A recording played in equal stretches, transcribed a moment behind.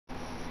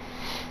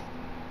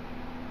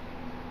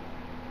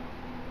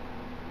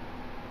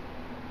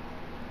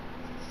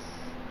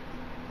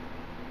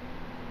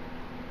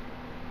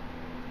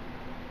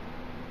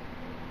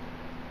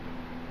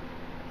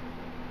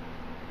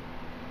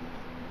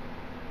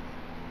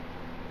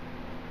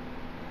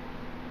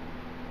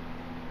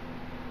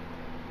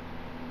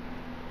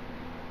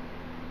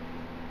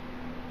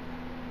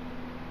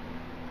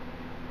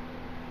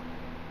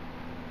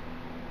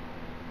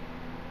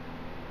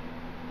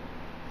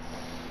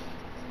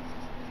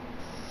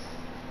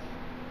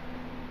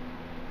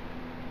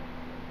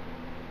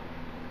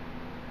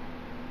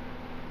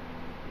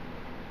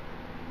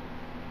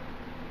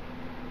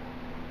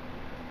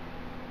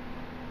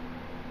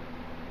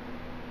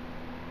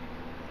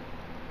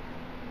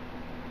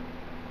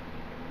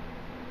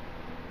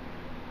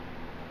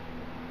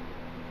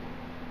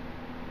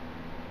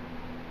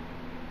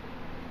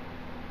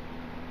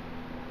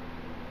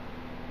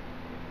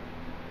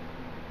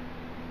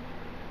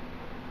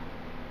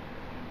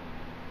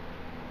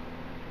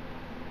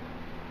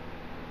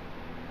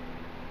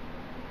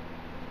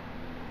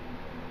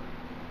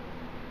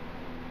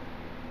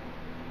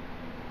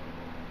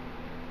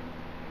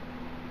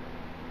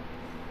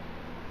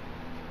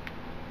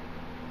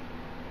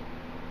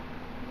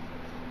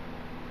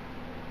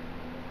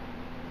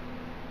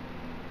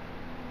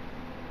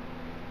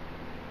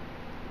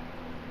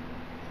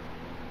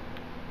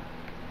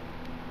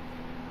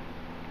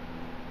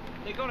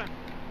They got him.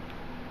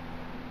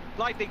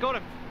 Like, they got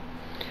him.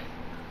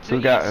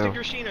 Who got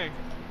him?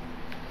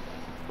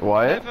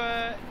 What?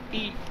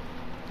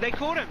 They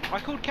caught him. I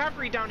called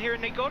cavalry down here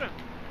and they got him.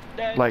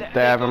 They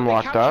have him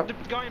locked up? The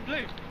guy in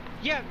blue.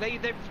 Yeah,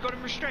 they've got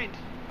him restrained.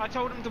 I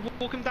told him to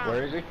walk him down.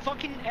 Where is he?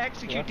 Fucking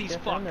execute these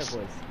fucks.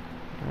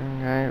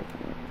 Okay.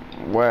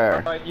 Where?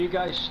 Alright, you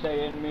guys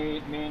stay in.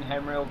 Me and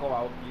Henry will go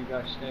out. You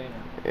guys stay in.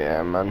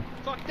 Yeah, man.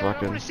 Fuck that, I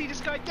don't want to see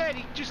this guy dead.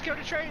 He just killed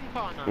a trading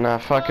partner. Nah,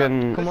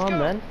 fucking... Come on,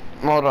 man.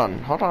 Hold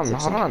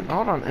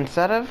on.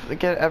 Instead of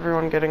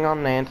everyone getting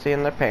on Nancy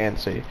and their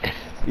pantsy,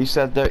 you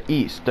said they're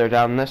east. They're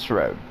down this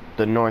road.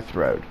 The north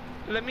road.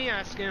 Let me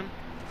ask him.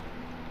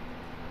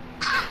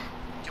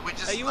 Can we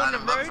just Are you on the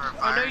road?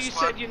 I know you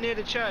said you're near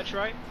the church,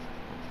 right?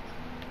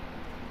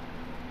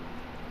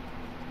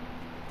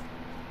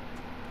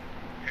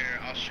 Here,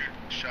 I'll shoot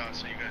a shot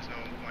so you guys know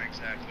my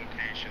exact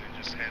location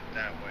and just head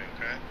that way,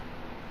 okay?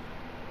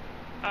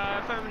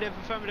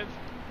 Affirmative.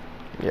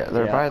 Yeah,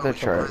 they're by the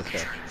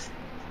church.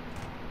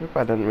 Oop,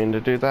 I didn't mean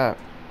to do that.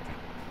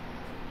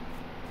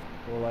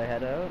 Will I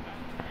head out?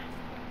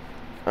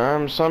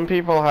 Some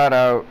people had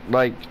out,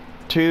 like,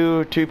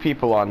 two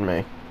people on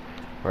me.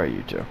 Where are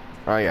you two?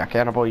 Oh yeah,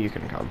 Cannibal, you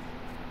can come.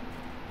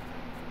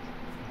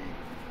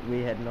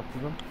 We heading up to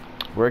them?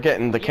 We're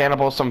getting the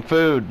Cannibal some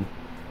food.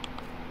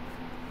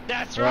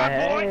 That's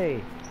right, boy!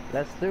 Hey,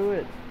 let's do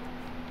it.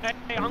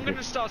 Hey, I'm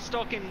gonna start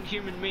stocking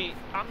human meat.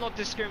 I'm not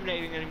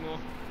discriminating anymore.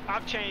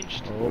 I've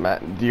changed. Oh.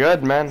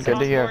 Good, man. Good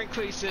to hear.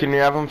 Can you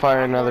have him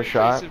fire another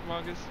shot?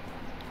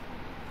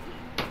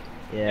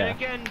 Yeah. And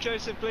again,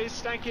 Joseph,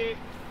 please. Thank you.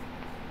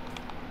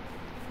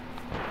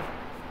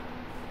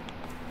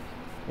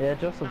 Yeah,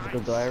 Joseph's a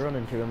good guy. I run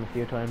into him a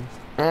few times.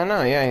 I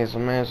know, yeah, he's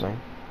amazing.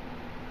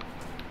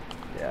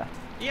 Yeah.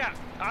 Yeah,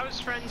 I was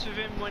friends with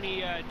him when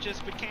he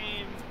just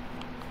became...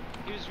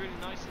 He was really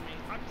nice to me.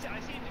 I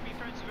seem to be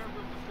friends with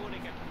everyone before they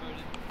get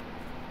promoted.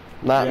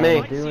 Not Yeah, me.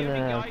 Like the only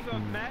guy who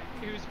I've met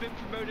who's been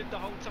promoted the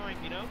whole time,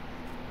 you know?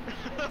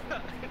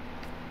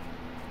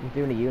 I'm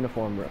doing a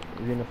uniform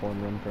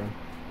run for him.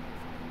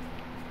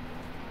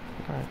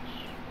 Nice.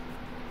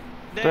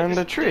 They're in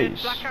the trees.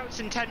 The blackout's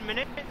in 10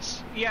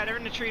 minutes. Yeah, they're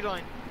in the tree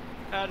line.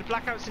 The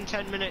blackout's in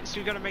 10 minutes.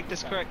 We gotta make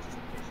this quick.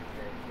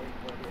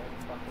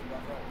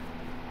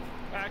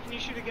 Can you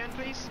shoot again,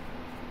 please?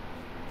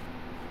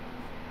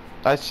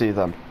 I see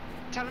them.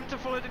 Tell him to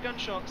follow the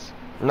gunshots.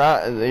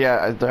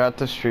 Yeah, they're at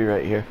this tree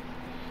right here.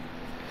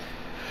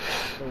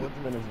 The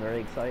woodsman is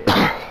very excited.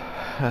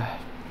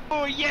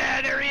 Oh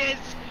yeah, there he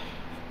is!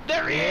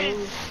 There he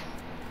is!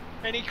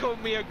 And he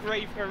called me a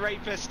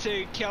rapist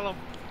too. Kill him.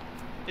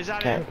 Is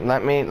that it?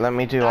 Let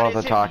me do all the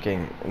him.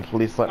 talking. At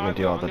least let me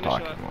do all I'm the gonna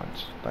shut talking up.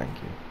 once. Thank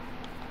you.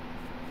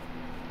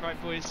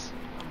 Right, boys.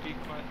 I'm being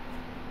quiet.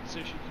 So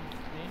she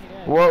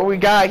can... What we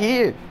got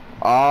here?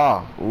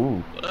 Ah,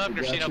 ooh. What up,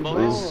 Christina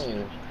boys?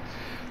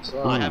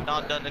 I have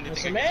not done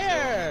anything. Mr.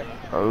 Mayor!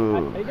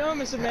 Oh. How you doing,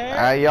 Mr. Mayor?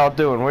 How y'all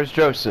doing? Where's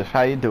Joseph?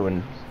 How you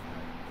doing?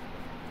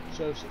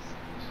 Joseph.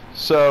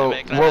 So,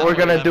 what we're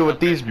gonna do with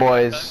these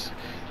boys,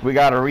 we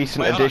got a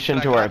recent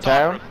addition to our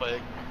town.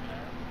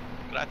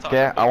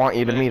 Yeah, I want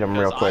you to meet him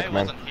real quick,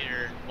 man. I wasn't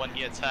here when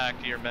he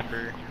attacked, you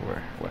remember?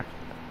 Where?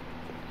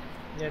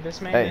 Yeah,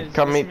 this man Hey, is...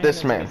 come meet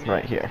this man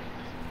right here.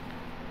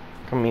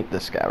 Come meet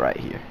this guy right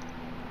here.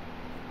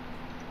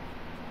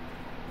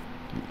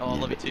 Oh,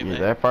 love you too, You mate.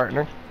 there,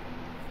 partner?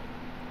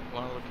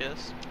 Want a little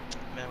kiss?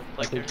 Man with I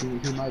black hair.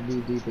 think he might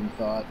be deep in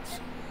thought.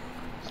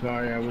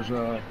 Sorry, I was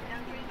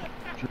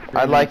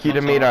I'd like you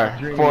to meet our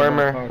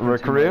former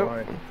recruit.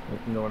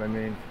 If you know what I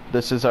mean.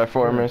 This is our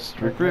former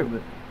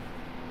recruit.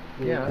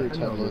 Yeah, I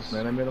know this,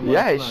 man. I met him Yeah,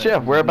 last he's night.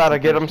 chef. We're about to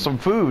get him some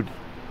food.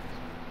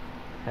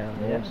 Hell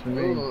Yeah, yeah. it's for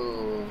me.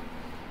 Oh.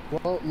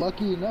 Well,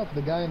 lucky enough,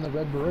 the guy in the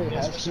red beret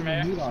has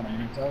human meat on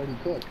him. It's already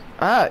cooked.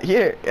 Ah,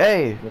 here.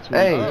 Hey,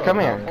 come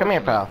Oh,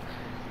 here, pal.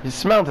 You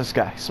smell this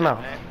guy.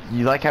 Smell.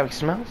 You like how he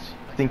smells?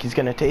 Think he's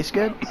gonna taste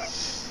good?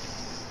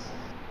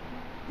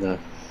 No.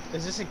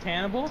 Is this a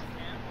cannibal?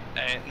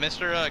 Hey,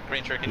 Mr.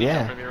 Green Trick, can you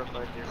Yeah. come from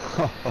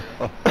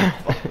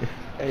here?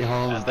 Hey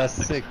Holmes, that's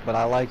sick, but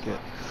I like it.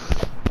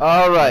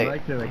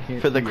 Alright,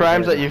 for the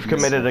crimes that you've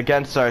committed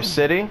against our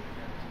city,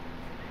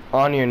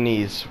 on your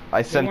knees.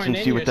 I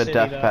sentence you with the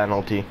death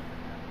penalty.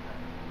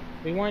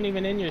 We weren't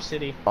even in your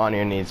city. On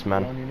your knees,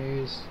 man. On your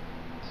knees.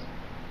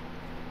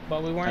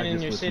 But we weren't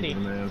in your city.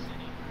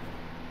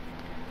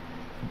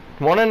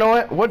 Wanna know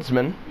it?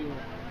 Woodsman,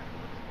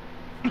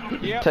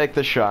 Yep. take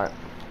the shot.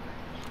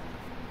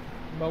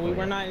 But we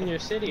were not in your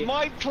city.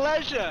 My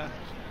pleasure!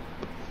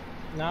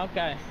 No,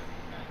 okay.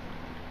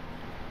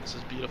 This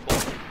is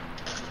beautiful.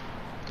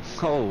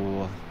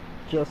 Oh.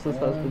 Justice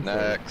has been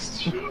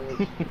Next.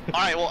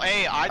 Alright, well,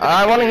 hey,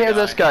 I want to hear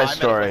this guy's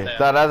story.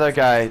 That other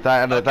guy,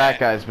 that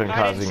guy's been I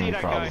didn't causing see me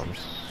that guy. problems.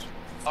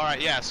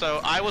 Alright, yeah,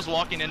 so I was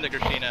walking into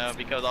Christina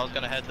because I was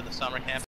gonna head to the summer camp.